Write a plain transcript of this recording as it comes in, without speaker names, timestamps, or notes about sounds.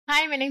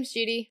Hi, my name's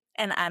Judy.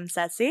 And I'm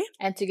Ceci.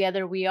 And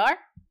together we are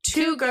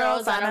Two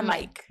Girls on a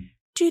Mic.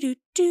 Do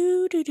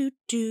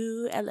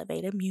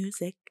elevator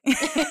music.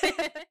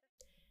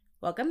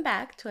 Welcome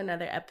back to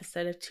another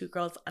episode of Two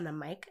Girls on a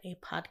Mic, a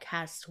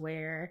podcast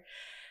where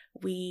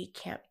we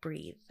can't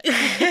breathe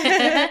because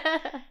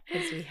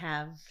we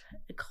have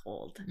a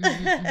cold.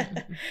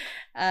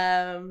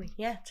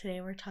 Today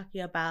we're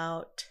talking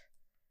about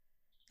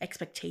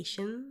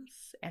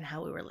expectations and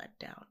how we were let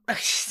down.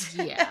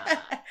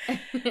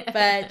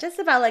 But just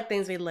about like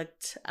things we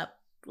looked up,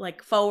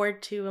 like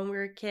forward to when we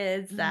were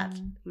kids that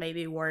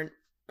maybe weren't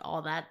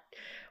all that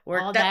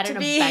worked out to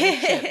be.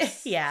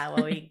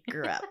 When we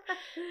grew up.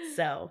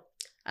 So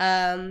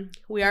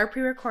we are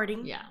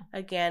pre-recording. Yeah.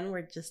 Again,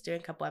 we're just doing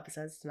a couple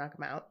episodes to knock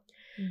them out.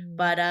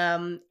 But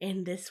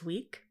in this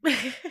week,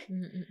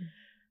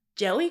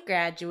 Joey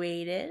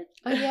graduated.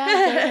 Oh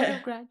yeah, Joey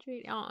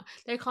graduated. Oh,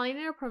 they're calling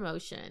it a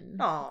promotion.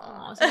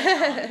 Oh, so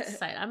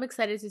I'm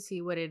excited to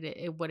see what it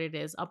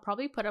is. I'll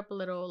probably put up a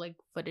little like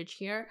footage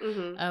here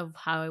of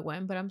how it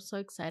went, but I'm so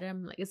excited.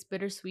 I'm like, it's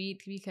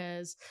bittersweet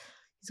because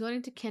he's going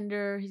into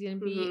kinder. He's gonna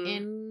be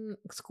in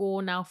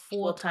school now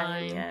full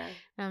time. Yeah.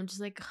 And I'm just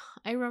like,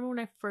 I remember when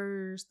I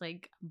first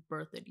like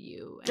birthed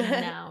you, and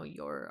now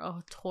you're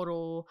a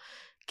total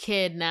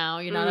kid. Now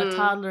you're not a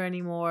toddler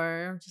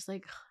anymore. I'm just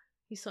like.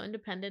 He's so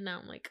independent now.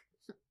 I'm like,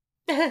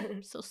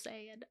 I'm so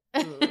sad.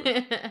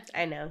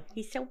 I know.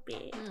 He's so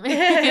big.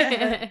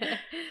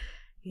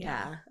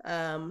 Yeah.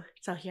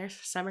 So here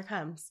summer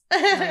comes.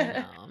 I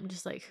know. I'm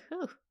just like,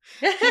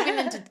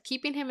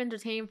 keeping him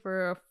entertained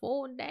for a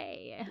full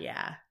day.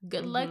 Yeah.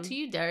 Good luck to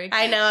you, Derek.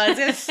 I know. I was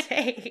gonna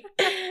say.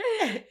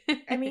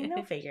 I mean,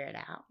 he'll figure it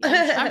out.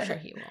 I'm sure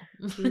he will.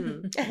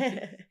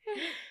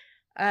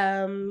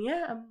 I'm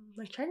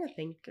like trying to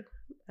think.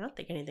 I don't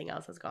think anything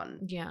else has gone.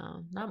 Yeah,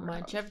 not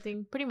much.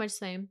 Everything pretty much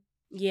same.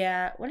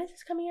 Yeah. When is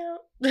this coming out?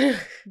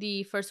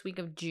 The first week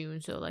of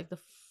June, so like the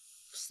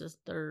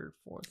third,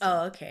 fourth.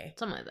 Oh, okay.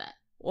 Something like that.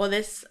 Well,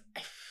 this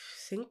I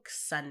think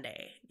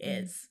Sunday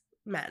is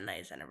Matt and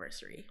I's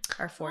anniversary,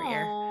 our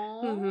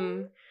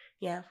 4-year.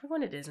 Yeah, we're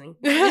going to Disney.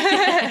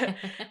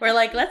 We're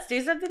like, let's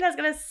do something that's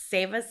gonna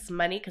save us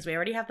money because we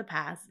already have the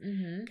pass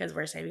because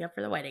we're saving up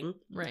for the wedding,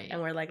 right? And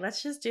we're like,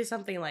 let's just do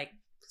something like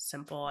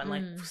simple and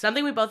like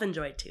something we both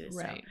enjoy too.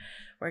 Right. So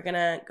we're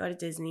gonna go to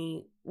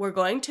Disney. We're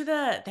going to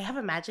they have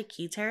a Magic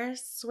Key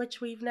Terrace,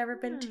 which we've never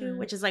been to,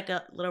 which is like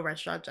a little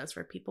restaurant just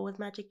for people with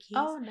Magic Keys.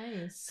 Oh,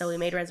 nice. So we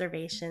made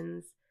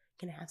reservations.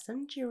 Gonna have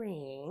some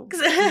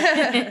drinks.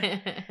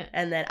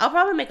 And then I'll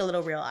probably make a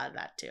little reel out of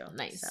that too.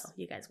 Nice. So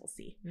you guys will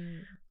see.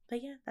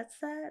 But yeah,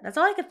 that's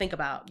all I could think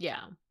about.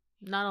 Yeah.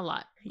 Not a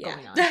lot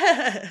going on.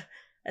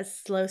 A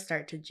slow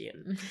start to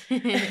June.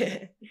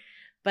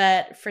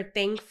 But for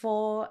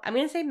thankful, I'm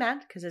going to say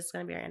Matt because it's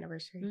going to be our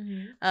anniversary.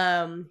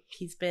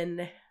 He's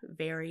been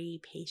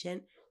very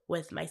patient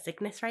with my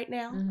sickness right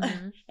now.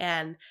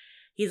 And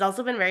he's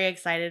also been very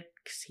excited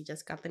because he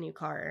just got the new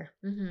car.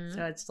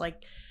 So it's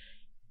like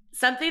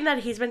something that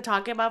he's been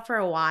talking about for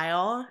a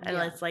while. And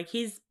it's like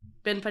he's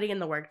been putting in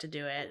the work to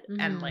do it.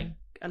 And like,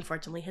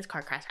 unfortunately, his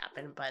car crash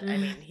happened. But I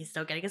mean, he's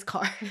still getting his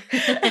car. So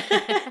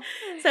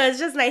it's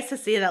just nice to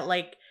see that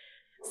like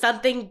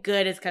something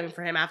good is coming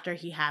for him after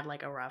he had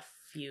like a rough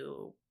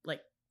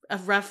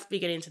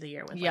beginning to the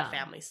year with like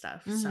family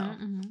stuff.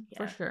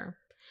 For sure.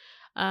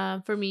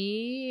 For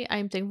me,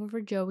 I'm thankful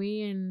for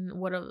Joey and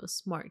what a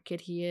smart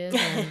kid he is.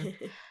 And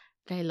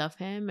I love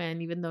him,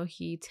 and even though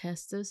he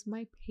tests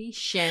my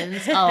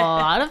patience a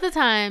lot of the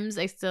times,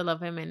 I still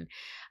love him, and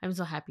I'm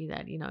so happy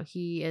that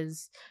he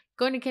is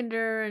going to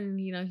kinder, and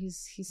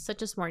he's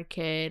such a smart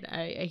kid.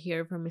 I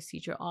hear from his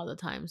teacher all the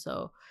time,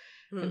 so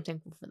I'm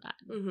thankful for that.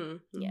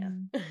 Yeah.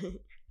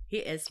 He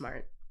is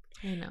smart.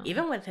 I know.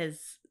 Even with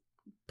his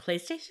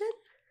PlayStation,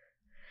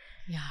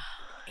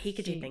 he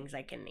could do things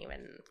I couldn't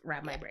even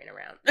wrap my brain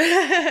around.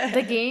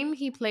 The game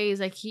he plays,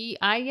 like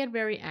I get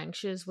very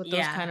anxious with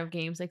those kind of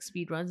games, like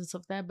speed runs and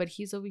stuff like that. But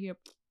he's over here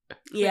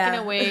freaking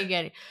away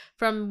again.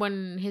 From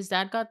when his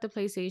dad got the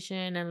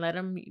PlayStation and let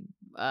him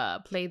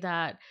play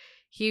that,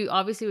 he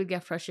obviously would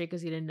get frustrated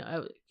because he didn't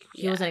know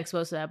he wasn't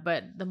exposed to that.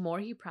 But the more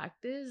he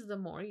practiced, the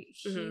more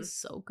he's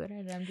so good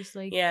at it. I'm just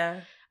like,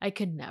 I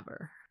could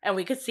never. And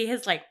we could see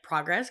his like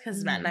progress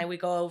because Matt and I, we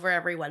go over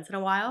every once in a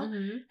while.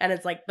 And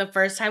it's like the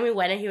first time we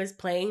went and he was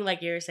playing,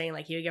 like you were saying,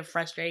 like he would get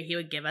frustrated. He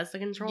would give us the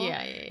control.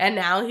 Yeah. And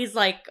now he's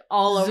like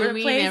all over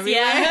the place.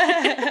 Everywhere.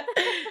 Yeah.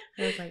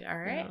 I was like, all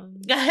right.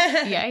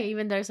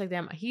 Even there's like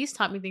that. He's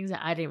taught me things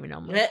that I didn't even know.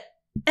 Like,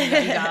 you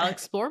gotta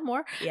explore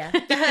more. Yeah.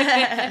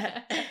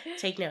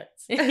 Take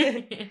notes.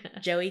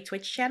 Joey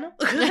Twitch channel.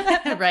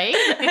 Right?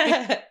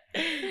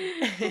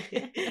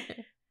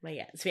 But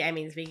yeah,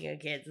 speaking of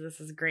kids, this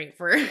is great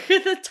for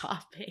the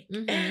topic.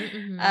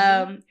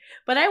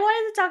 But I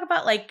wanted to talk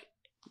about like,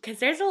 because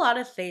there's a lot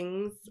of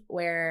things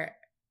where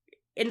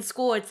in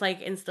school it's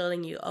like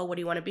instilling you, what do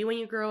you want to be when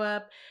you grow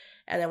up?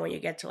 And then when you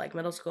get to like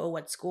middle school,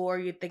 what school are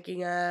you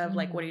thinking of?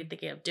 Like, what are you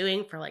thinking of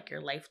doing for like your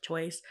life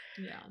choice?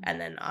 Yeah.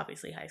 And then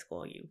obviously high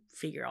school, you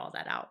figure all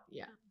that out.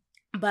 Yeah.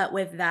 But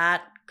with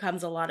that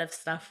comes a lot of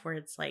stuff where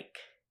it's like,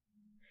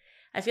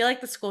 I feel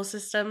like the school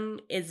system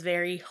is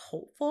very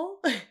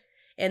hopeful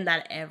in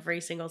that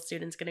every single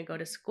student's going to go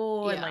to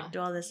school and like do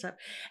all this stuff.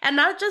 And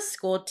not just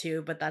school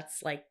too, but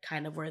that's like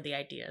kind of where the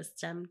idea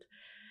stemmed.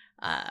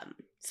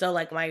 So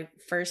like my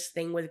first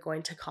thing was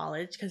going to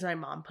college because my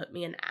mom put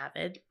me in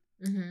AVID.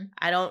 Mm-hmm.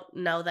 I don't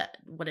know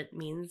what it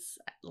means,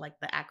 like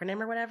the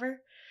acronym or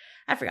whatever.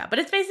 I forgot. But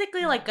it's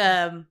basically like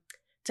to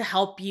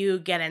help you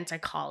get into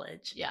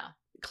college. Yeah.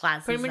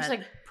 Classes. Pretty much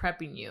like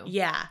prepping you.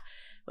 Yeah.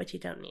 Which you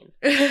don't need.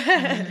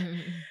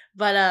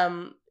 But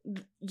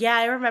yeah,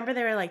 I remember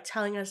they were like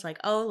telling us like,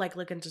 oh, like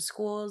look into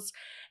schools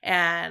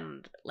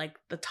and like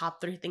the top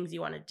 3 things you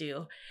want to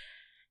do.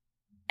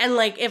 And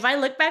like if I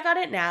look back on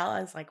it now, I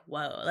was like,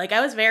 whoa, like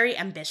I was very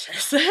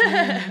ambitious.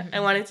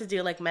 I wanted to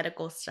do like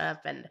medical stuff,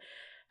 and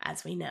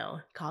as we know,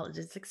 college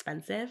is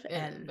expensive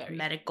and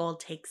medical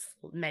takes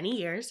many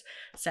years,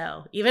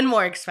 so even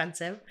more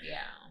expensive.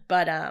 Yeah.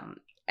 But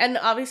and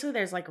obviously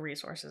there's like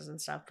resources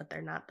and stuff, but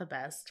they're not the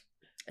best,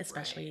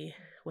 especially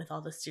with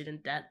all the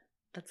student debt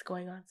that's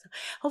going on. So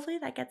hopefully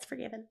that gets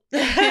forgiven.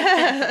 But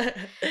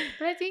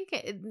I think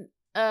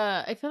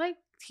I feel like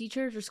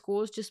teachers or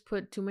schools just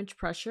put too much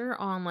pressure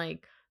on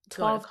like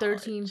 12,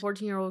 13,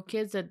 14-year-old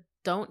kids that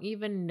don't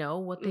even know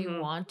what they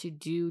want to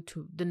do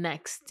to the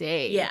next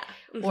day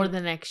or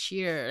the next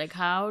year. Like,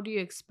 how do you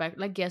expect,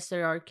 like, yes,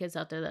 there are kids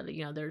out there that,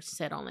 you know, they're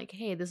set on like,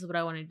 hey, this is what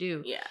I want to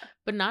do. Yeah.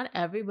 But not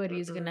everybody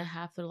is going to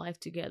have their life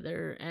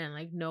together and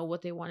like know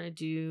what they want to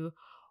do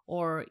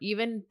or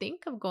even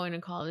think of going to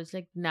college.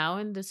 Like now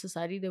in the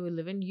society that we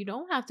live in, you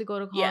don't have to go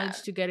to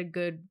college to get a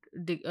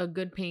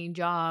good paying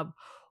job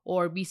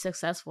or be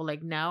successful.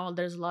 Like now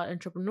there's a lot of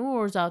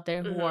entrepreneurs out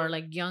there who are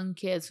like young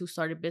kids who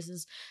started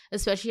business,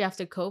 especially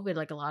after COVID.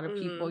 Like a lot of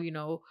people, you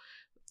know,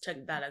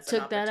 took that as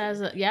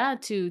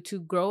to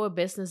grow a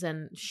business,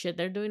 and shit,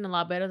 they're doing a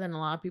lot better than a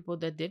lot of people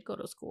that did go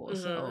to school.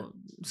 So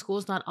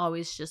school's not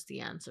always just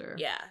the answer.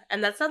 Yeah.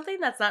 And that's something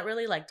that's not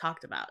really like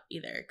talked about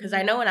either. Because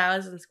I know when I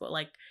was in school,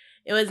 like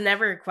it was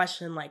never a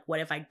question like, what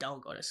if I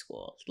don't go to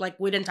school? Like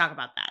we didn't talk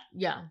about that.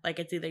 Yeah. Like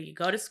it's either you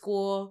go to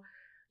school,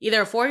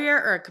 either a 4-year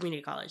or a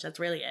community college. That's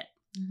really it.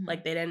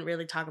 Like they didn't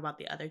really talk about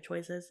the other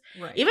choices.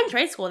 Right. Even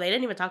trade school, they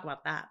didn't even talk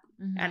about that.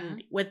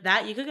 And with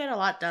that, you could get a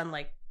lot done.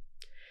 Like,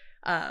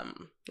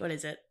 what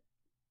is it?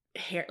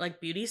 Hair, like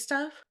beauty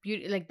stuff.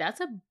 Beauty, like that's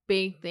a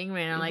big thing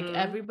right now. Like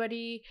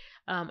everybody,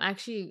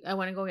 actually, I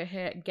want to go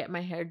get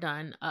my hair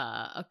done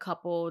a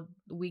couple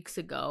weeks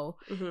ago,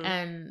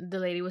 and the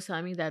lady was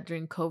telling me that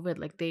during COVID,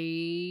 like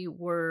they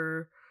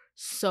were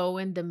so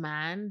in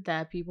demand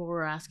that people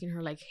were asking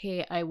her like,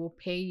 hey, I will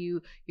pay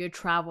you your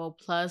travel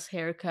plus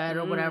haircut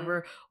or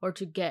whatever, or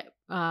to get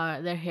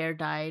their hair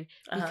dyed,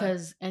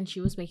 because and she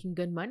was making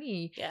good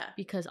money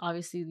because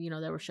obviously, you know,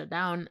 they were shut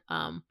down,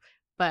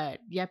 but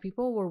yeah,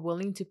 people were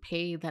willing to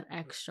pay that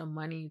extra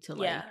money to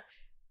like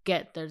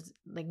get their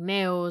like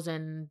nails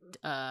and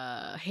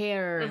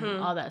hair and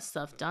all that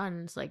stuff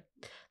done. It's like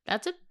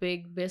that's a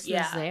big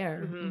business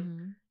there.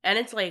 And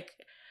it's like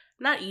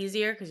not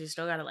easier because you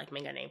still gotta like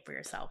make a name for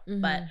yourself,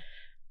 but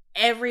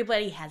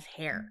everybody has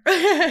hair.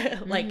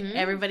 Like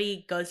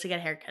everybody goes to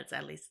get haircuts,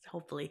 at least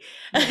hopefully.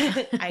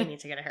 I need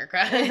to get a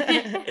haircut.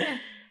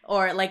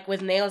 Or like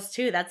with nails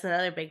too, that's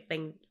another big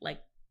thing. Like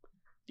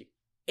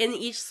in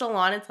each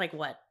salon, it's like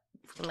what,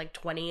 like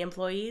 20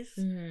 employees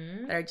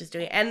that are just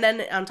doing it. And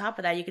then on top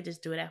of that, you could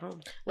just do it at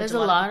home. There's a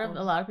lot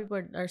of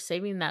people are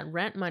saving that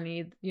rent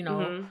money, you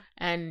know,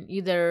 and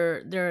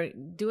either they're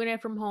doing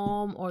it from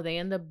home or they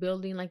end up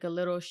building like a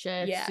little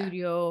shed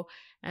studio,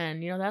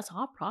 and you know that's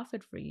all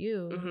profit for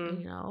you,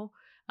 you know.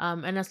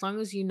 And as long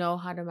as you know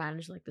how to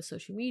manage like the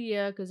social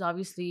media, because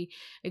obviously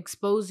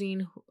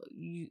exposing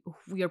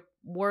your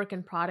work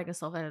and product and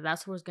stuff like that,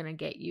 that's what's gonna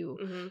get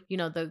you, you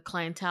know, the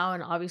clientele,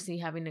 and obviously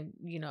having a,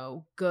 you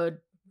know, good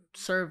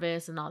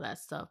service and all that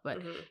stuff. But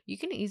you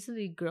can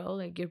easily grow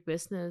like your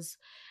business,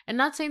 and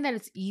not saying that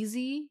it's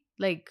easy,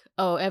 like,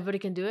 oh, everybody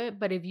can do it,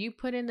 but if you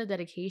put in the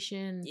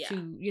dedication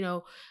to, you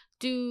know,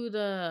 do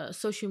the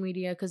social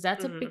media, because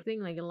that's a big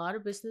thing. Like a lot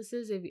of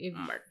businesses, if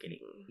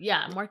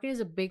marketing is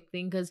a big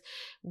thing, because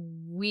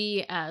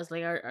we as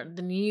like our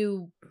the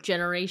new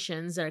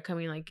generations that are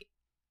coming, like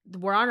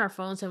we're on our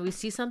phones and we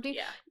see something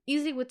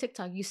easy with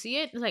TikTok, you see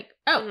it, it's like,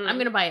 oh, I'm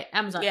gonna buy it,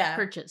 Amazon,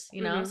 purchase,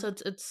 you know. So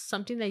it's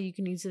something that you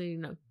can easily, you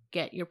know,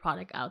 get your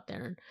product out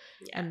there,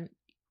 and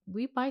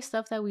we buy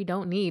stuff that we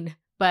don't need,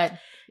 but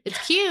it's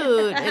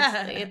cute.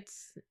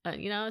 It's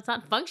you know, it's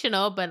not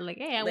functional, but like,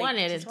 hey, I want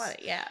it. Just want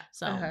it.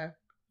 So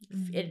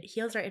it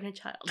heals our inner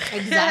child.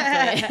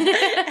 Exactly.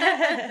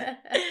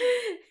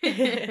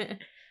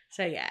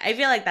 So yeah, I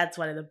feel like that's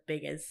one of the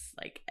biggest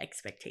like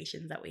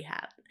expectations that we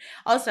have.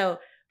 Also,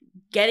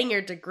 getting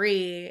your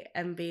degree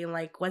and being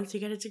like, once you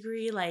get a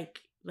degree, like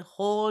the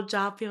whole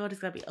job field is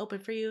gonna be open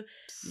for you.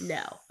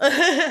 No.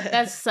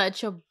 That's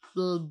such a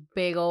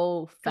big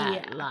old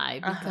fat lie,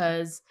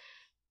 because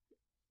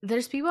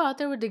there's people out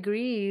there with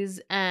degrees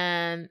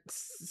and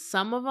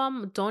some of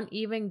them don't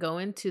even go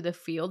into the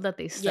field that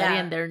they study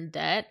and they're in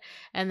debt.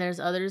 And there's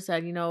others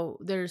that, you know,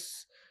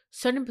 there's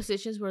certain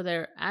positions where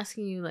they're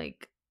asking you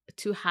like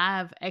to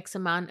have X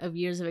amount of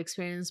years of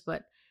experience,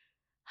 but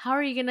how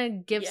are you gonna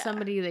give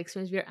somebody the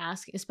experience you're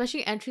asking,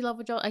 especially entry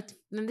level job?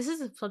 And this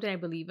is something I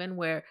believe in,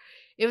 where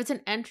if it's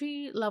an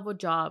entry level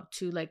job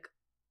to like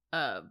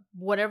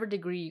whatever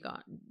degree you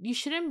got, you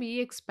shouldn't be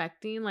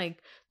expecting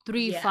like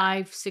 3,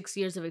 5, 6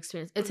 years of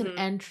experience. It's an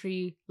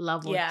entry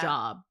level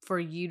job for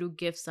you to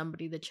give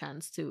somebody the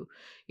chance to,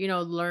 you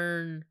know,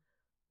 learn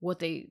what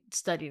they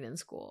studied in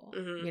school,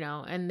 you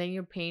know, and then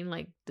you're paying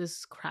like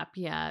this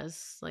crappy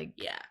ass like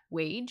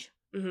wage.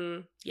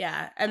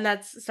 Yeah, and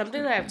that's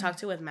something that I've talked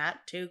to with Matt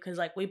too, because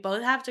like we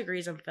both have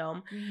degrees in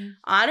film.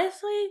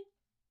 Honestly,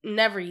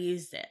 never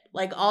used it.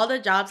 Like all the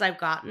jobs I've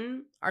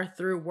gotten are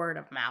through word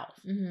of mouth.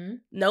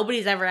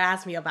 Nobody's ever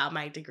asked me about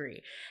my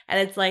degree,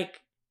 and it's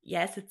like,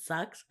 yes, it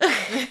sucks,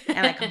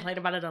 and I complain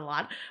about it a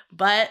lot,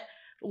 but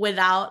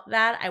without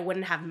that, I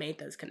wouldn't have made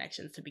those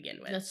connections to begin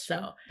with. That's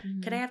so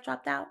could I have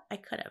dropped out? I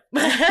could have.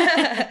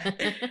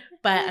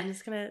 But I'm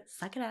just gonna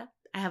suck it up.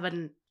 I have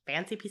a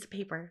fancy piece of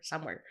paper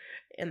somewhere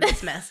in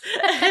this mess.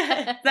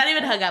 It's not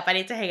even hung up. I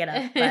need to hang it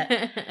up.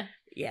 But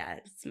yeah,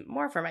 it's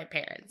more for my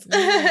parents.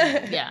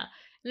 Yeah.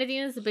 And I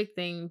think that's the big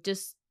thing.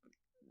 Just,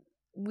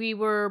 we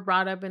were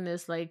brought up in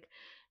this like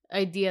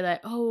idea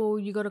that, oh,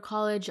 you go to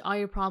college, all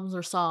your problems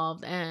are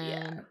solved.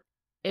 And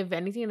if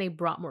anything, they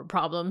brought more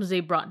problems. They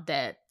brought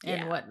debt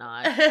and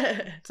whatnot.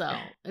 So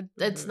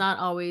it's not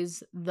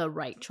always the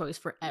right choice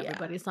for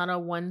everybody. It's not a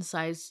one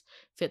size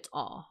fits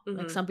all.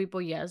 Like some people,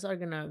 yes, are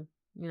going to,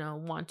 you know,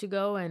 want to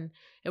go and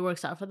it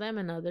works out for them.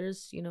 And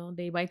others, you know,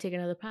 they might take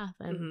another path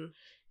and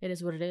it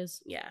is what it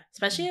is. Yeah.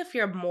 Especially if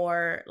you're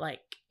more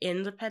like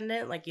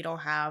independent, like you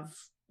don't have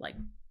like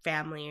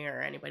family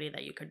or anybody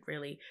that you could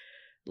really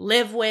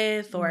live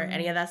with or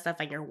any of that stuff,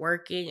 and you're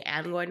working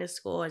and going to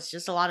school. It's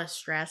just a lot of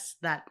stress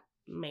that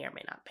may or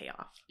may not pay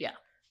off. Yeah.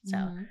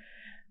 So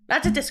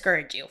not to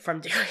discourage you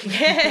from doing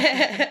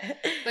it.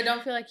 But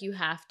don't feel like you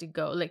have to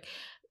go. Like,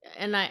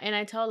 and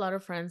I tell a lot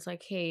of friends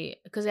like, hey,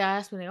 because they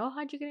ask me like, oh,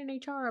 how'd you get in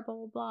HR, blah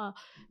blah blah,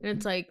 and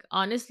it's like,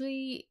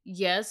 honestly,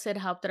 yes, it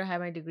helped that I had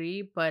my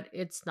degree, but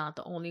it's not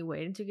the only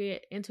way to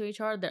get into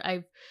HR. That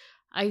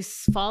I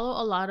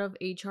follow a lot of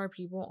HR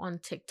people on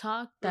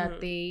TikTok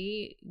that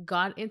they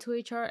got into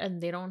HR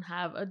and they don't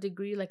have a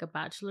degree, like a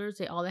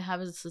bachelor's. All they have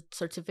is a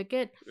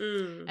certificate.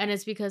 And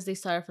it's because they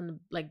started from the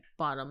like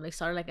bottom. They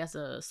started like as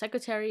a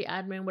secretary,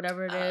 admin,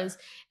 whatever it is,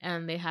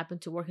 and they happen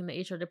to work in the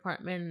HR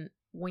department.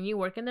 When you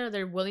work in there,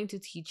 they're willing to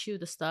teach you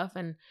the stuff,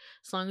 and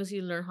as long as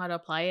you learn how to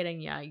apply it,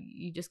 and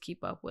you just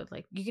keep up with,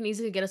 like, you can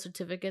easily get a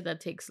certificate that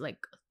takes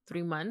like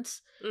 3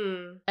 months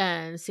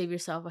and save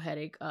yourself a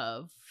headache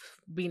of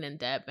being in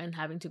debt and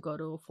having to go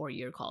to a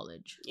 4-year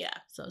college. Yeah.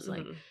 So it's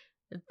like,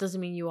 it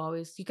doesn't mean you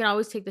can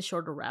always take the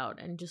shorter route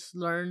and just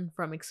learn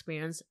from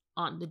experience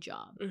on the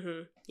job.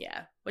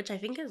 Yeah. Which I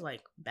think is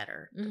like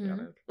better.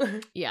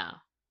 Yeah.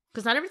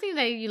 Because not everything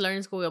that you learn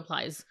in school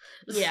applies.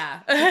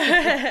 Yeah.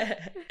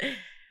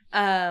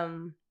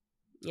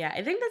 Yeah,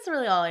 I think that's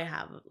really all I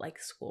have, like,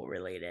 school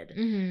related.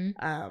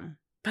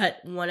 But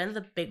one of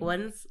the big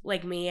ones,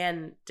 like, me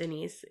and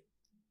Denise,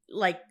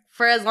 like,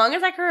 for as long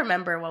as I can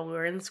remember when we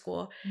were in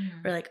school,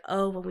 we're like,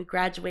 oh, when we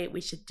graduate,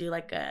 we should do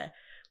like a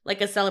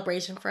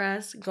celebration for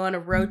us, go on a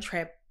road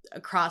trip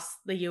across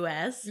the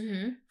US.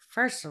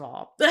 First of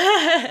all,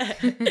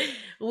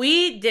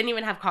 we didn't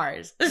even have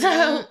cars,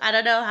 so I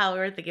don't know how we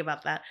were thinking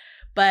about that.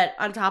 But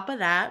on top of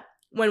that,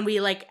 when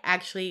we like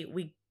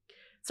we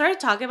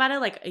started talking about it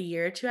like a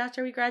year or two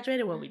after we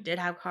graduated, when we did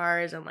have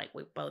cars and like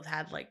we both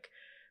had like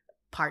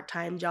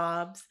part-time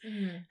jobs,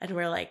 and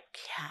we're like,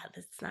 yeah,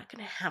 that's not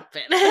gonna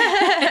happen,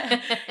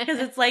 because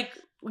it's like,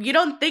 you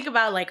don't think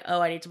about like, oh,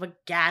 I need to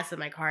put gas in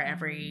my car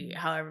every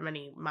however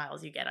many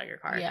miles you get on your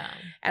car.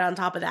 And on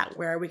top of that,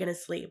 where are we gonna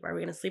sleep? Are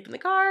we gonna sleep in the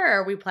car,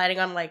 or are we planning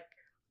on like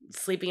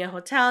sleeping in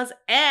hotels?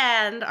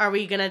 And are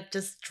we gonna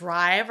just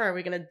drive, or are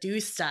we gonna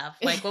do stuff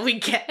like when we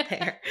get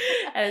there?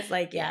 And it's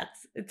like, yeah,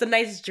 it's a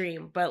nice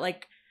dream, but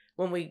like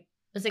when we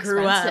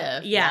grew up,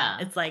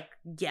 it's like,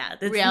 yeah,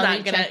 it's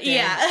not gonna,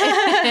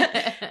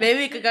 maybe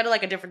we could go to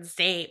like a different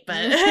state, but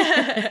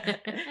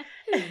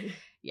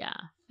yeah,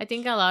 I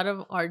think a lot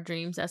of our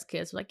dreams as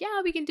kids were like,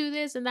 yeah, we can do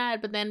this and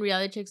that, but then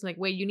reality checks like,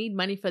 wait, you need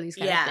money for these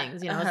kind of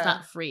things, you know, it's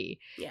not free.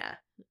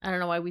 I don't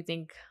know why we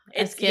think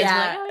as kids we're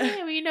like, oh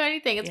yeah, we can do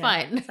anything, it's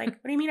fine. It's like,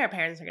 what do you mean our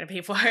parents are gonna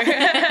pay for it?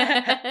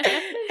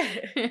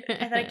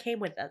 I thought it came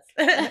with us.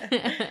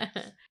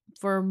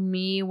 For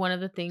me, one of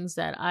the things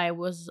that I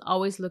was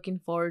always looking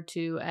forward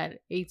to at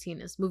 18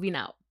 is moving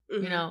out.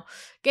 You know,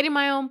 getting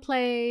my own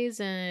place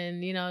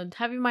and, you know,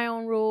 having my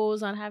own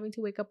rules, not having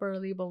to wake up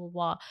early, blah, blah,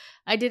 blah.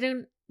 I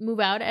didn't move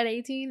out at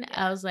 18.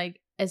 I was like,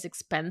 it's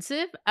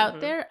expensive out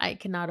there. I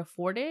cannot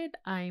afford it.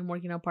 I'm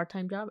working a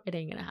part-time job. It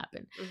ain't gonna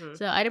happen.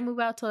 So I didn't move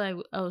out till I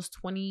was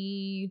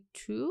 22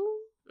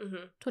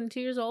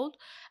 years old.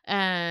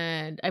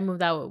 And I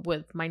moved out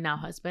with my now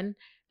husband.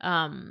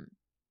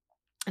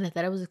 And I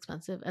thought it was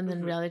expensive. And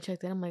then reality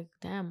checked in. I'm like,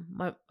 damn,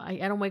 I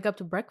don't wake up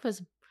to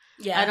breakfast.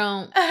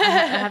 Yeah.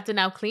 I have to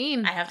now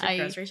clean. I have to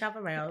grocery shop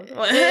on my own.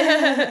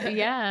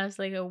 Yeah. It's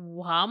like,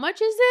 how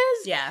much is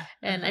this? Yeah.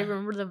 And I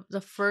remember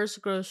the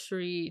first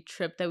grocery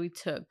trip that we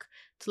took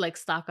to like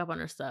stock up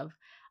on our stuff.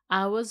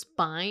 I was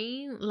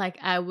buying like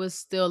I was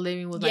still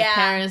living with my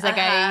parents. Like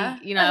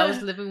I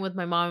was living with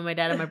my mom and my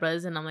dad and my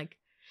brothers, and I'm like,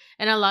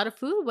 and a lot of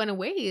food went to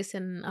waste,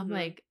 and I'm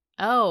like,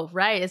 oh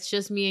right, it's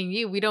just me and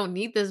you. We don't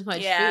need this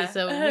much food,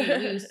 so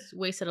we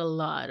wasted a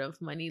lot of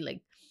money.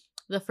 Like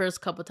the first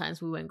couple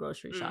times we went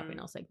grocery shopping,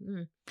 I was like,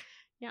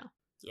 yeah.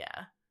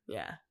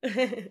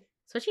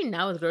 Especially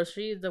now with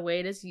groceries, the way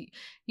it is,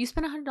 you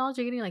spend $100,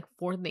 you're getting like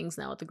 4 things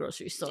now at the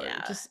grocery store.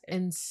 Yeah, just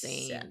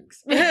insane.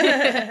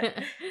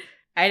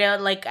 I know,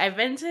 like I've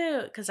been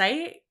to, because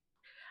I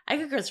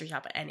could grocery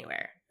shop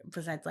anywhere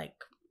besides like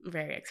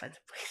very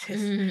expensive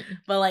places,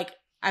 but like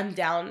I'm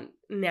down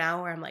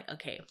now where I'm like,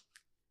 okay,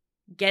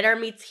 get our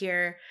meats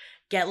here,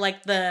 get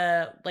like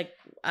the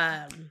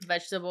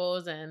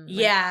vegetables and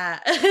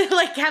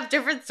like have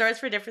different stores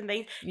for different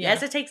things.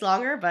 Yes, it takes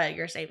longer, but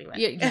you're saving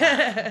money.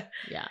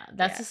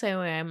 That's the same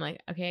way. I'm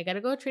like, okay, I gotta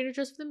go to Trader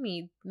Joe's for the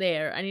meat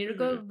there. I need to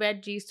go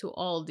veggies to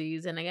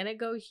Aldi's, and I gotta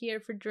go here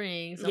for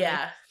drinks.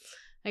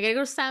 I gotta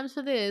go to Sam's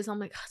for this. I'm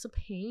like, it's a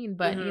pain,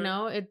 but you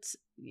know,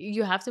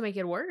 you have to make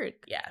it work.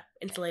 Yeah,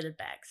 insulated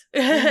bags.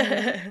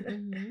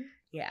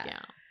 Yeah.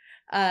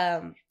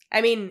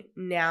 I mean,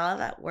 now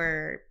that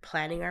we're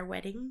planning our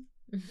weddings,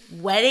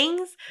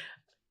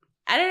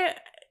 I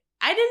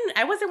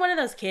wasn't one of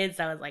those kids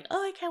that was like,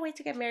 oh, I can't wait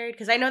to get married,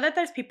 because I know that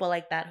there's people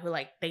like that who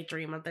like they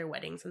dream of their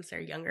wedding since they're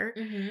younger.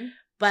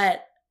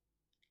 But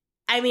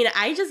I mean,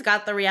 I just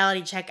got the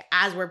reality check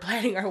as we're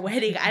planning our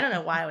wedding. I don't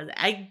know why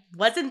I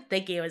wasn't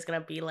thinking it was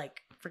gonna be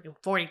like freaking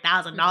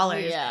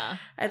 $40,000. Yeah,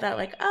 I thought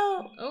like,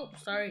 oh,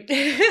 sorry,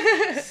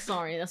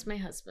 sorry, that's my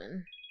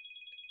husband.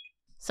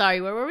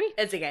 Sorry, where were we?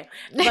 It's okay.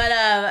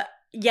 But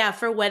yeah,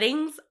 for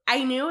weddings,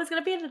 I knew it was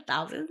gonna be in the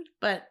thousands,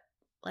 but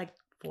like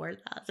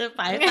 4,000,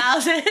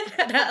 5,000,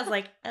 and I was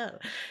like, oh,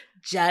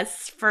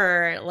 just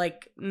for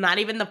like not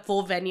even the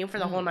full venue for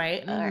the whole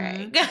night. All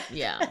right,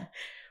 yeah.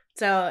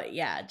 So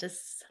yeah,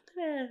 just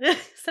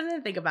something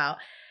to think about,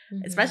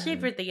 especially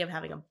if you're thinking of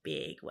having a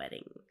big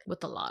wedding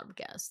with a lot of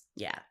guests.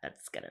 Yeah,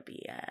 that's gonna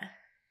be a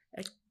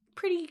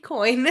pretty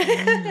coin.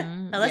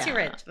 Unless you're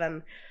rich,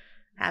 then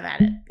have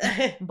at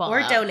it. Or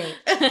out. Donate.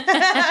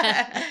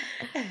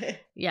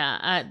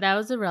 Yeah, that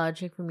was a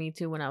reality check for me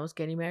too. When I was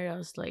getting married, I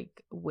was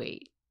like,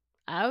 wait,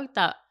 I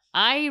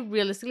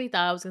realistically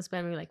thought I was gonna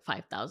spend maybe like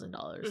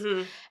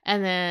 $5,000,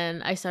 and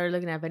then I started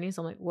looking at venues.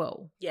 I'm like,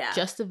 whoa,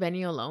 just the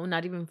venue alone,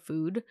 not even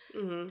food,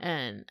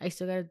 and I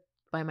still gotta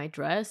buy my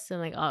dress and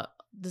like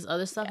this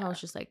other stuff. I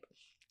was just like,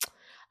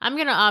 I'm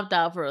gonna opt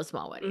out for a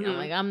small wedding. I'm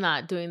like, I'm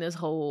not doing this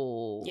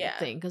whole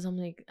thing, because I'm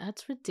like,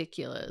 that's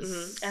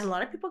ridiculous. And a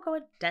lot of people go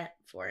in debt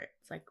for it.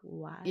 It's like,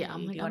 why? Yeah,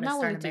 I'm like, I'm not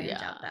willing to.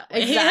 That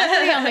way?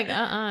 Exactly. I'm like,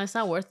 it's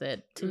not worth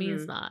it to me.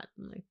 It's not.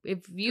 I'm like,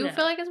 if you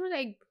feel like it's worth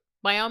it,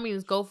 by all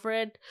means, go for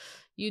it.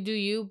 You do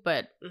you,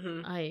 but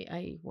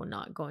I will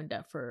not go in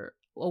debt for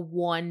a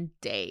one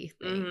day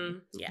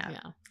thing.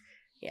 Yeah.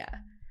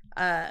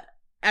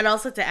 And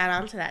also to add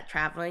on to that,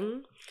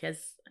 traveling, because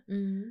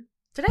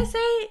did I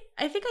say?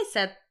 I think I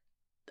said.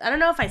 I don't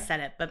know if I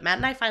said it, but Matt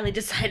and I finally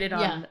decided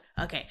on.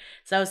 Okay,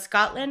 so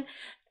Scotland.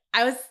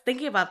 I was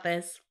thinking about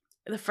this.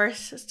 The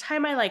first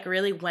time I like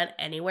really went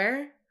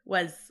anywhere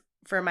was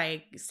for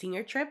my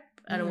senior trip,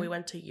 and we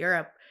went to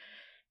Europe,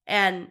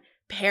 and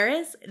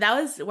Paris.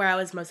 That was where I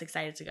was most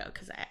excited to go,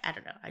 because I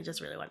don't know. I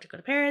just really wanted to go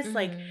to Paris.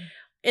 Like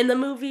in the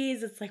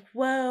movies, it's like,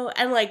 whoa,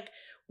 and like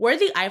where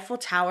the Eiffel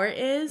Tower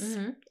is,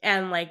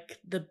 and like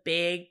the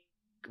big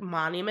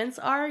monuments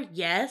are.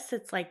 Yes,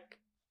 it's like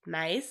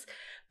nice,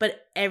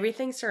 but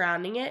everything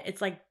surrounding it,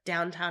 it's like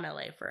downtown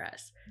LA for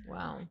us.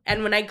 Wow.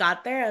 And when I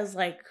got there, I was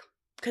like,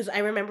 because I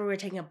remember we were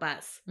taking a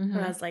bus, and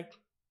I was like,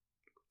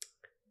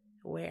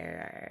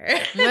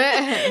 where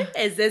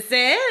is this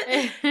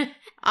it?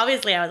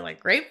 Obviously, I was like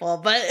grateful,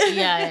 but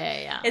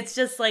yeah. It's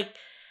just like,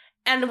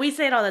 and we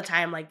say it all the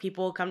time, like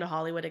people come to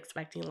Hollywood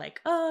expecting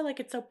like, oh, like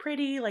it's so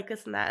pretty, like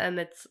this and that, and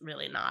it's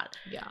really not.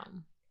 Yeah.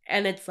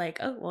 And it's like,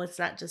 oh, well, it's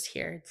not just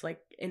here. It's like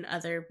in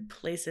other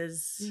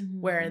places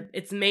where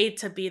it's made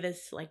to be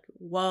this like,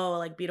 whoa,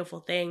 like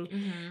beautiful thing.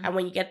 And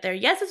when you get there,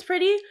 yes, it's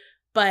pretty,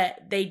 but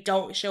they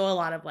don't show a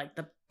lot of like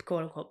the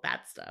quote unquote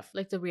bad stuff.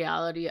 Like the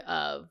reality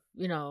of,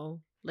 you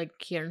know, like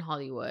here in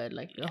Hollywood,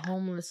 like the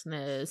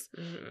homelessness,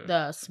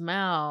 the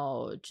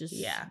smell, just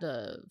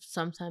the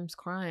sometimes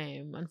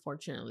crime,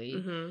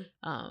 unfortunately.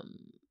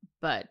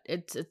 But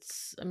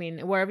it's I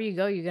mean, wherever you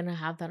go, you're gonna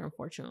have that,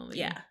 unfortunately.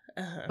 Yeah.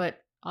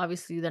 But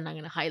obviously they're not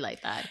gonna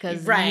highlight that,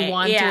 because you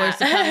want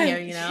tourists to come here,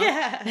 you know.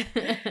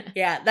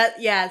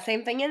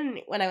 Same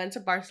thing when I went to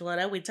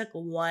Barcelona. We took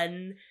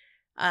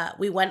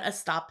we went a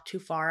stop too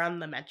far on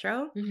the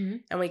metro,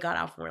 and we got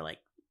off and we're like,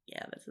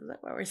 yeah, this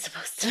isn't where we're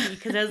supposed to be,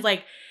 because it was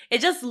like,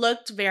 it just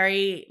looked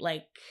very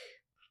like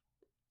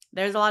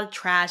there's a lot of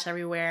trash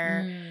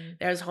everywhere.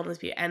 There's homeless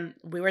people, and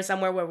we were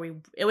somewhere where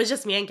it was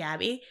just me and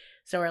Gabby,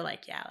 so we're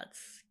like, yeah, let's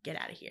get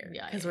out of here.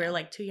 Yeah. Because we're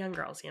like two young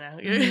girls, you know?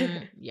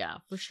 Yeah,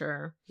 for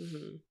sure.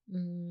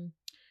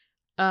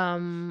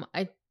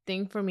 I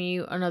think for me,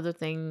 another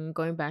thing,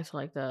 going back to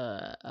like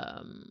the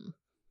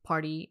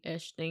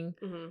party-ish thing,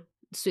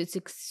 sweet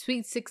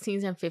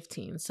 16s and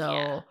 15s.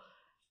 So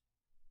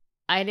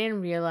I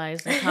didn't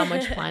realize like how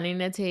much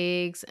planning it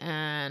takes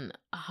and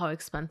how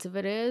expensive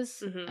it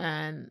is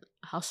and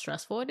how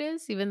stressful it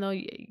is, even though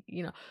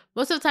you know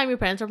most of the time your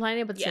parents are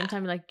planning it, but at the same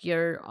time like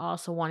you're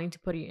also wanting to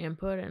put your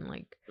input and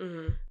like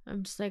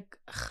I'm just like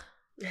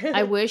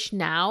I wish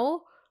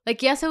now,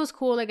 like, yes, it was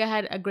cool, like I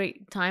had a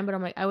great time, but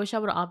I'm like I wish I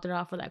would have opted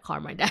out for that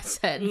car my dad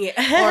said,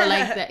 or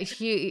like that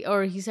he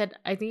said,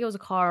 I think it was a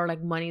car or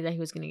like money that he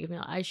was gonna give me.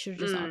 I should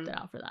have just opted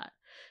out for that,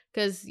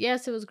 because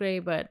yes, it was great,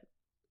 but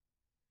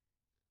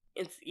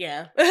it's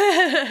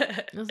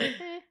I was like,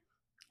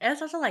 and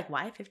it's also like,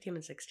 why 15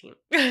 and 16?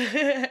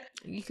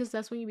 Because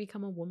that's when you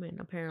become a woman,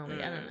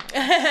 apparently. I don't know.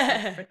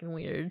 It's freaking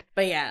weird.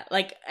 But yeah,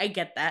 like I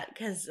get that,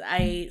 because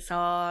I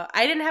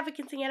didn't have a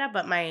quinceañera,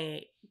 but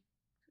my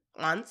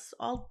aunts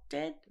all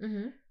did,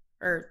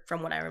 or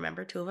from what I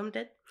remember, 2 of them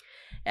did,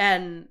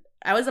 and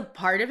I was a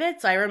part of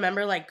it, so I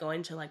remember like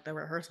going to like the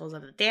rehearsals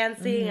of the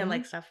dancing and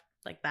like stuff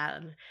like that,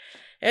 and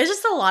it was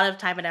just a lot of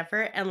time and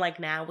effort, and like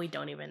now we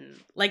don't even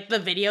like the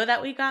video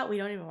that we got. We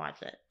don't even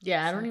watch it.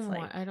 Yeah, I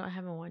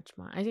haven't watched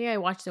mine. I think I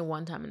watched it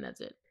one time and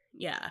that's it.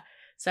 Yeah.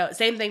 So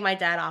same thing. My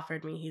dad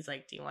offered me. He's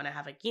like, "Do you want to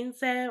have a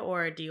quince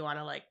or do you want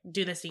to like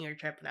do the senior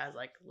trip?" And I was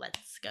like,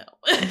 "Let's go."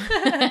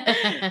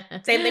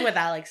 Same thing with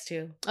Alex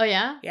too. Oh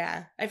yeah.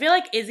 Yeah, I feel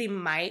like Izzy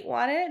might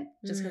want it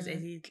just because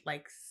Izzy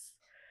likes.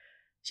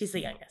 She's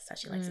the youngest, so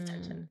she likes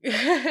attention.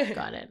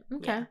 Got it.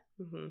 Okay.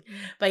 Yeah.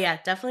 But yeah,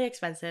 definitely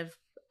expensive.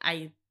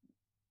 I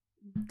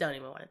don't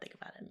even want to think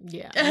about it.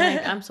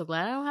 Yeah. I'm so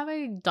glad I don't have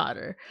a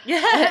daughter.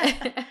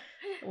 Yeah.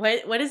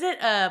 What is it?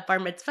 Bar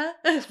mitzvah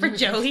for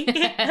Joey?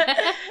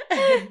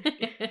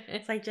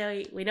 It's like,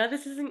 Joey, we know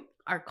this isn't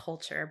our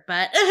culture,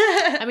 but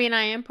I mean,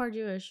 I am part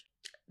Jewish.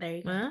 There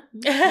you go.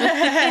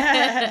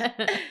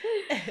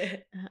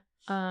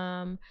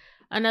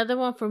 Another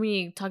one for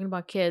me, talking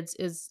about kids,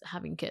 is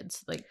having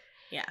kids. Like,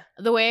 yeah,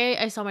 the way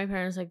I saw my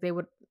parents, like they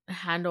would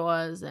handle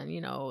us, and you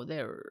know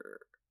they were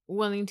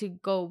willing to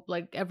go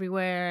like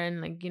everywhere and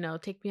like, you know,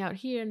 take me out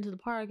here into the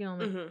park, and I'm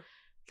like,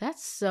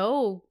 that's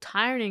so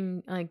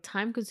tiring, like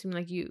time consuming.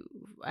 Like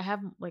I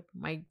have like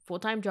my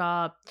full-time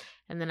job,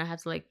 and then I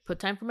have to like put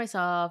time for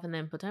myself and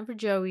then put time for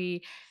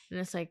Joey, and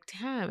it's like,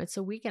 damn, it's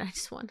a weekend. I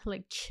just want to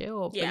like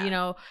chill. But you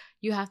know,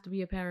 you have to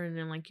be a parent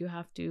and like you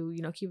have to,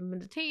 you know, keep them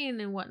entertained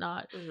and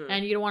whatnot.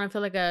 And you don't want to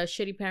feel like a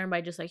shitty parent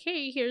by just like,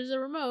 hey, here's a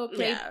remote,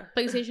 play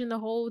PlayStation the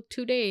whole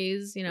 2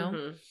 days, you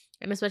know.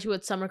 And especially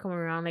with summer coming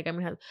around, like I'm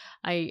gonna have,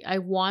 I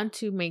want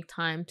to make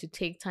time to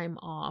take time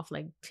off,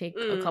 like take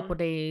a couple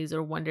days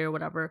or one day or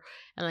whatever,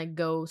 and like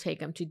go take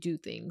him to do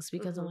things,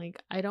 because I'm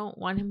like, I don't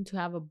want him to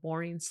have a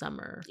boring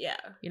summer. Yeah,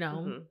 you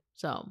know.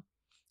 So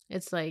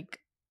it's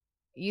like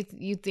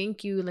you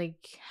think you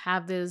like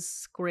have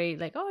this great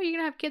like, oh, you're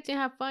gonna have kids, you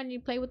have fun, you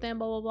play with them,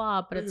 blah blah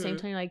blah, but at the same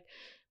time like,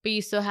 but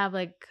you still have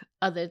like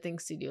other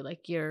things to do,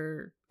 like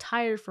you're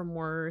tired from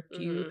work,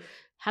 you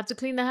have to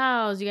clean the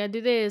house, you gotta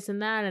do this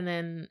and that, and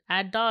then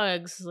add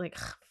dogs. Like,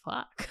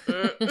 fuck.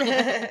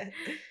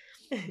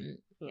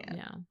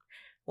 Yeah.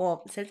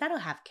 Well, since I don't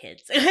have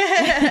kids,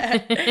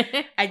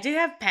 I do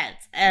have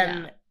pets,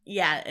 and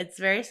yeah, it's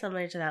very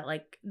similar to that.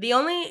 Like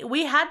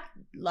we had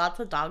lots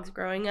of dogs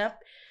growing up,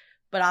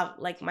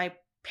 but like my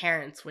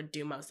parents would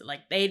do most of it.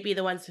 Like they'd be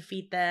the ones to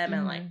feed them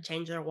and like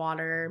change their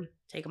water,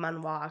 take them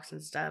on walks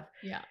and stuff.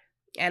 Yeah.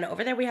 And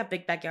over there we have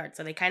big backyards,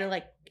 so they kind of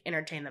like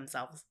entertain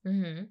themselves.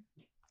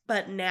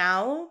 But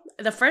now,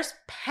 the first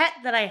pet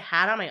that I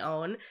had on my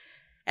own,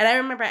 and I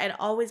remember I'd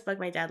always bug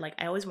my dad, like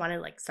I always wanted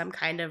like some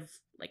kind of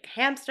like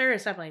hamster or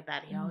something like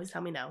that. He always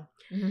told me no.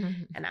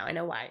 And now I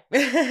know why.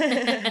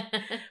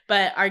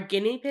 But our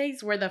guinea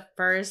pigs were the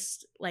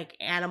first like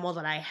animal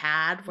that I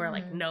had where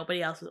like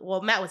nobody else was,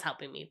 well, Matt was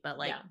helping me, but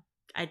like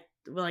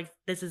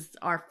this is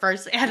our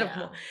first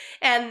animal.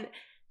 And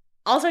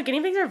also,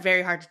 guinea pigs are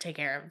very hard to take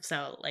care of.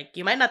 So like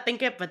you might not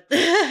think it, but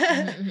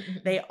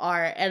they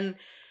are. And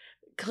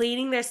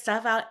cleaning their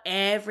stuff out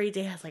every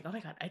day, I was like, oh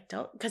my god, I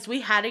don't, because we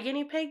had a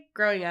guinea pig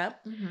growing up.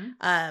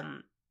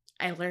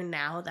 I learned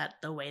now that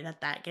the way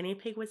that guinea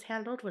pig was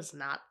handled was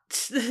not.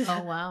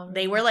 Oh wow.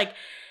 They were like,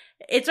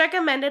 it's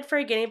recommended for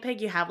a guinea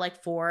pig you have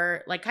like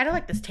 4, like kind of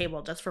like this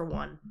table just for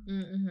one.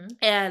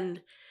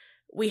 And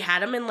we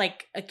had him in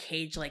like a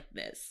cage like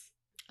this.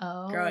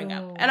 Growing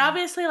up, and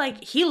obviously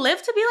like he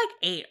lived to be like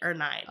 8 or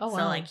 9. So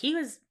like he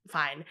was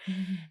fine.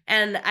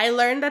 And I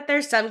learned that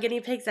there's some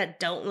guinea pigs that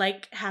don't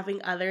like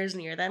having others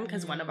near them,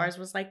 because one of ours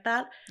was like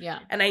that. Yeah.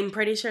 And I'm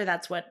pretty sure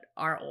that's what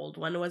our old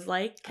one was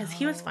like, because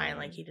he was fine.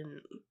 Like he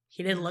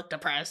didn't look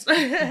depressed.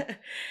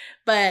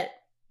 But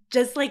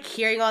just like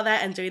hearing all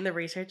that and doing the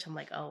research, I'm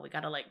like, oh, we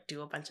gotta like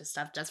do a bunch of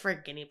stuff just for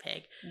a guinea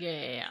pig.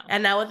 Yeah.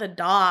 And now with a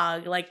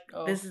dog, like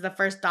this is the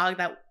first dog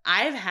that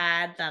I've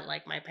had that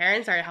like my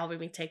parents are helping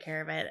me take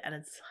care of it, and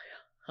it's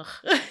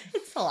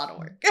it's a lot of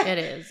work. It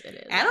is. And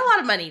a lot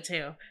of money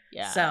too.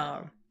 Yeah. So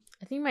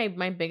I think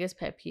my biggest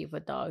pet peeve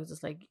with dogs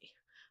is like,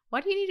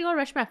 why do you need to go to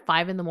the restroom at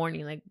 5 a.m?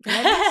 Like,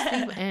 let me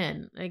sleep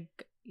in. Like,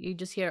 you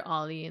just hear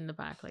Ollie in the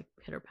back, like,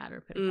 pitter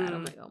patter.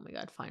 I'm like, oh my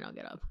God, fine, I'll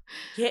get up.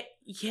 Yeah.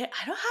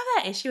 I don't have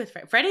that issue with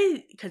Freddie.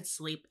 Freddie could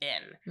sleep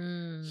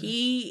in.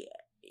 He,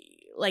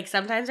 like,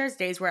 sometimes there's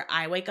days where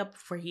I wake up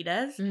before he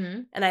does,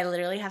 and I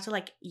literally have to,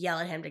 like, yell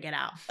at him to get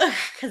out.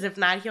 Because if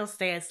not, he'll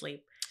stay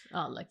asleep.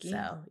 Oh, lucky.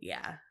 So,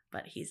 yeah.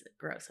 But he's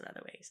gross in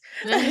other ways.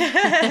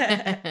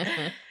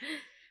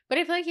 But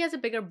I feel like he has a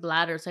bigger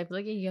bladder, so I feel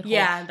like he can hold.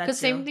 Yeah, that's because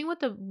same thing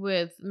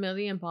with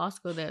Millie and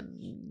Bosco. That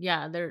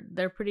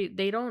they're pretty.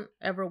 They don't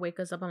ever wake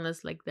us up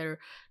unless like they're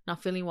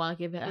not feeling well,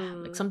 like if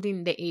like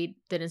something they ate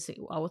didn't sit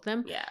well with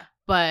them. Yeah.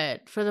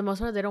 But for the most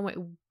part, they don't wait.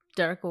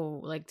 Derek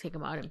will like take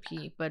him out and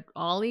pee, but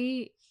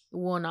Ollie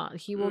will not.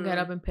 He will get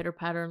up and pitter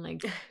patter and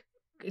like.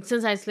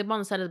 Since I sleep on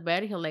the side of the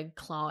bed, he'll like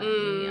claw at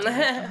me. I'm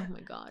like, oh my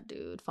God,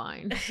 dude,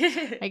 fine.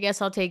 I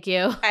guess I'll take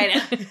you.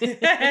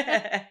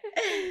 I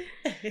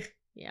know.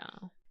 Yeah.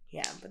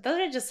 Yeah, but those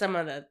are just some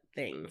of the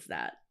things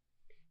that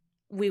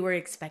we were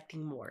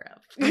expecting more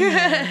of.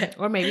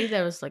 Or maybe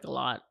there was like a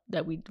lot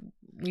that we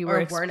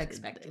weren't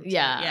expecting.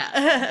 Yeah.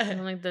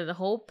 And like the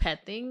whole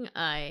pet thing,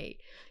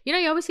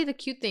 you always see the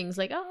cute things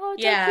like, oh,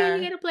 it's so cute,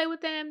 you get to play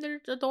with them,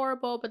 they're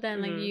adorable, but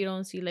then like you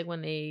don't see like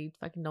when they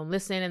fucking don't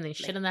listen and they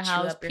shit in the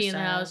house, pee in the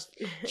house,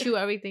 chew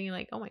everything. You're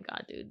like, oh my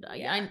God, dude,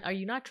 are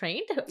you not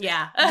trained?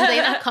 Yeah. Do they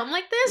not come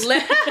like this?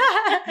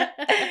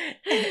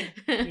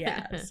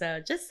 Yeah. So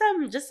just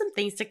some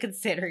things to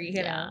consider,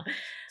 you know.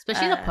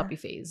 Especially the puppy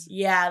phase.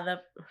 Yeah,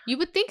 you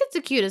would think it's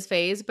the cutest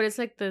phase, but it's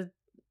like the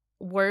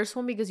worst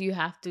one because you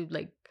have to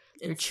like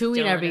you're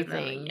chewing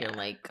everything. You're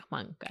like, come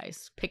on,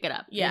 guys, pick it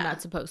up. Yeah. You're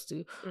not supposed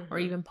to. Or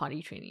even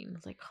potty training.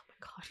 It's like, oh my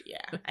God.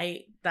 Yeah.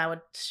 That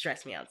would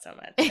stress me out so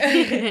much.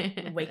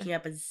 Waking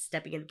up and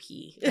stepping in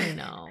pee. I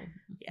know.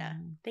 Yeah.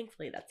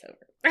 Thankfully that's over.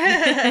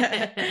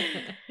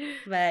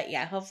 But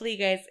yeah, hopefully you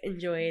guys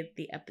enjoyed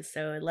the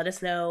episode. Let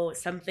us know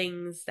some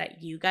things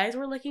that you guys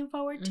were looking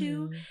forward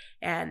to.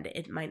 And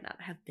it might not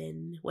have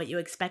been what you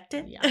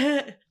expected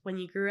when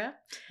you grew up.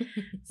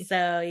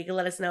 So you can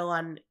let us know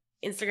on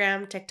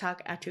Instagram,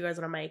 TikTok at 2 Girls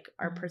on a Mic.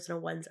 Our personal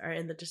ones are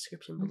in the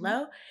description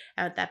below.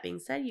 And with that being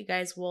said, you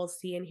guys will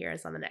see and hear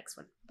us on the next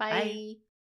one. Bye.